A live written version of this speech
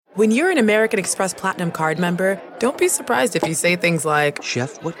When you're an American Express Platinum card member, don't be surprised if you say things like,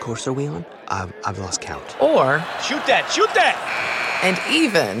 "Chef, what course are we on? I've lost count." Or, Shoot that! And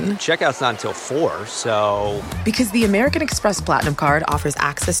even, Checkout's not until 4, so... Because the American Express Platinum Card offers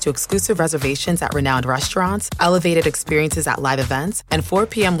access to exclusive reservations at renowned restaurants, elevated experiences at live events, and 4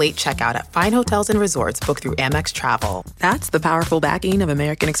 p.m. late checkout at fine hotels and resorts booked through Amex Travel. That's the powerful backing of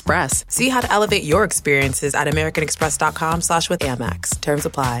American Express. See how to elevate your experiences at americanexpress.com/withAmex. Terms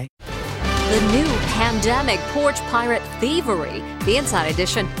apply. The new pandemic porch pirate thievery. The Inside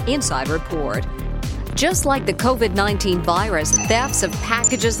Edition Inside Report. Just like the COVID-19 virus, thefts of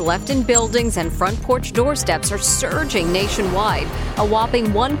packages left in buildings and front porch doorsteps are surging nationwide, a whopping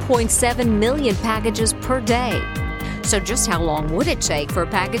 1.7 million packages per day. So just how long would it take for a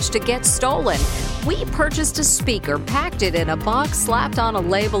package to get stolen? We purchased a speaker, packed it in a box, slapped on a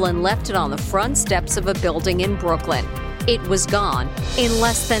label, and left it on the front steps of a building in Brooklyn. It was gone in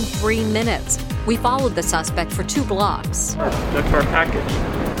less than 3 minutes. We followed the suspect for 2 blocks. That's our package.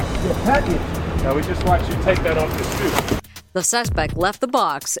 Your package? Now we just watched you take that off the chute. The suspect left the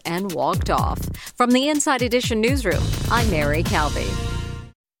box and walked off. From the Inside Edition newsroom, I'm Mary Calvi.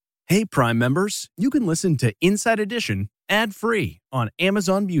 Hey, Prime members, you can listen to Inside Edition ad-free on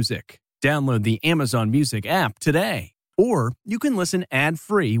Amazon Music. Download the Amazon Music app today. Or you can listen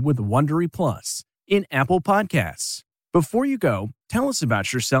ad-free with Wondery Plus in Apple Podcasts. Before you go, tell us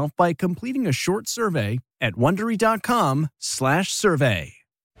about yourself by completing a short survey at Wondery.com/survey.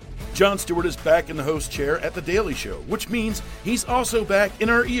 Jon Stewart is back in the host chair at The Daily Show, which means he's also back in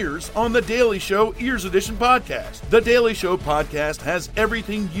our ears on The Daily Show Ears Edition podcast. The Daily Show podcast has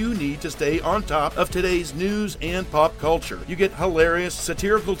everything you need to stay on top of today's news and pop culture. You get hilarious,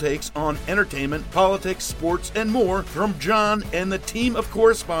 satirical takes on entertainment, politics, sports, and more from Jon and the team of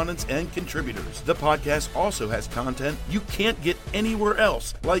correspondents and contributors. The podcast also has content you can't get anywhere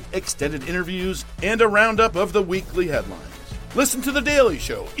else, like extended interviews and a roundup of the weekly headlines. Listen to The Daily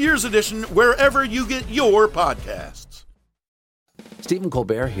Show, Ears Edition, wherever you get your podcasts. Stephen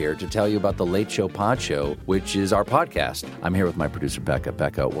Colbert here to tell you about The Late Show Pod Show, which is our podcast. I'm here with my producer, Becca.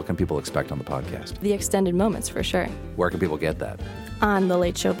 Becca, what can people expect on the podcast? The extended moments, for sure. Where can people get that? On The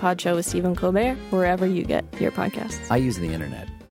Late Show Pod Show with Stephen Colbert, wherever you get your podcasts. I use the internet.